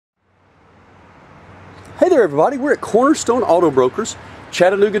Hey there everybody, we're at Cornerstone Auto Brokers,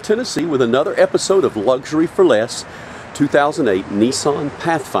 Chattanooga, Tennessee with another episode of Luxury for Less 2008 Nissan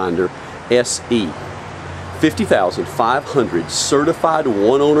Pathfinder SE. 50,500 certified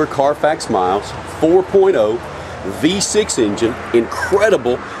one-owner Carfax miles, 4.0 V6 engine,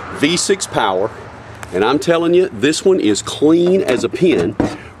 incredible V6 power, and I'm telling you, this one is clean as a pin,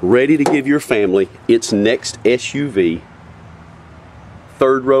 ready to give your family its next SUV.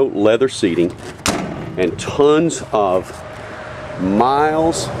 Third row leather seating and tons of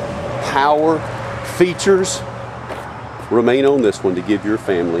miles, power, features remain on this one to give your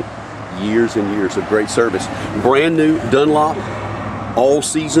family years and years of great service. Brand new Dunlop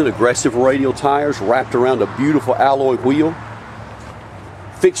all-season aggressive radial tires wrapped around a beautiful alloy wheel.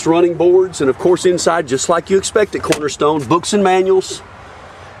 Fixed running boards, and of course inside, just like you expect at Cornerstone, books and manuals,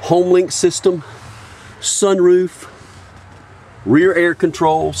 home link system, sunroof, rear air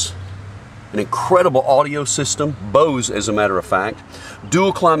controls, an incredible audio system, Bose as a matter of fact,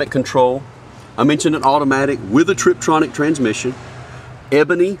 dual climate control, I mentioned an automatic with a Triptronic transmission,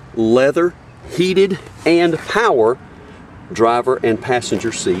 ebony, leather, heated and power driver and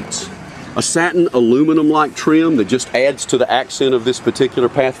passenger seats, a satin aluminum-like trim that just adds to the accent of this particular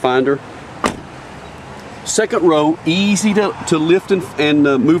Pathfinder. Second row, easy to lift and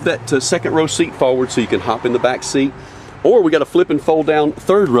move that to second row seat forward so you can hop in the back seat. Or we got a flip and fold down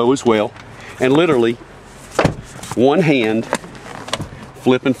third row as well. And literally, one hand,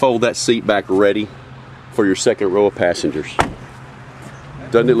 flip and fold that seat back ready for your second row of passengers.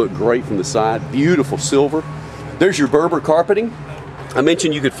 Doesn't it look great from the side? Beautiful silver. There's your Berber carpeting. I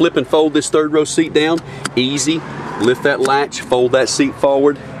mentioned you could flip and fold this third row seat down. Easy. Lift that latch, fold that seat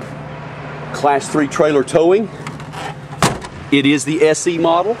forward. Class 3 trailer towing. It is the SE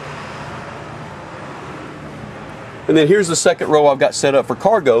model. And then here's the second row I've got set up for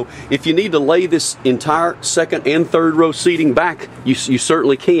cargo. If you need to lay this entire second and third row seating back, you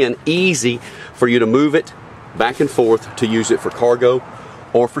certainly can. Easy for you to move it back and forth to use it for cargo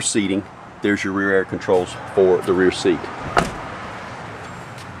or for seating. There's your rear air controls for the rear seat.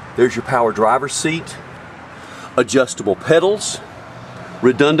 There's your power driver's seat, adjustable pedals,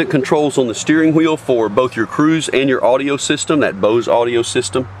 redundant controls on the steering wheel for both your cruise and your audio system, that Bose audio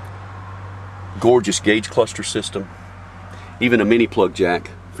system. Gorgeous gauge cluster system, even a mini plug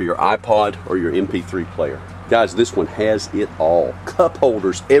jack for your iPod or your MP3 player. Guys, this one has it all. Cup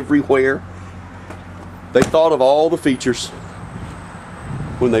holders everywhere. They thought of all the features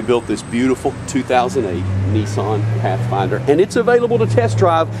when they built this beautiful 2008 Nissan Pathfinder, and it's available to test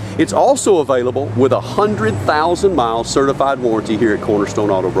drive. It's also available with a 100,000 mile certified warranty here at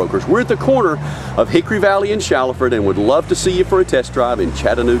Cornerstone Auto Brokers. We're at the corner of Hickory Valley and Shallowford and would love to see you for a test drive in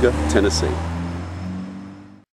Chattanooga, Tennessee.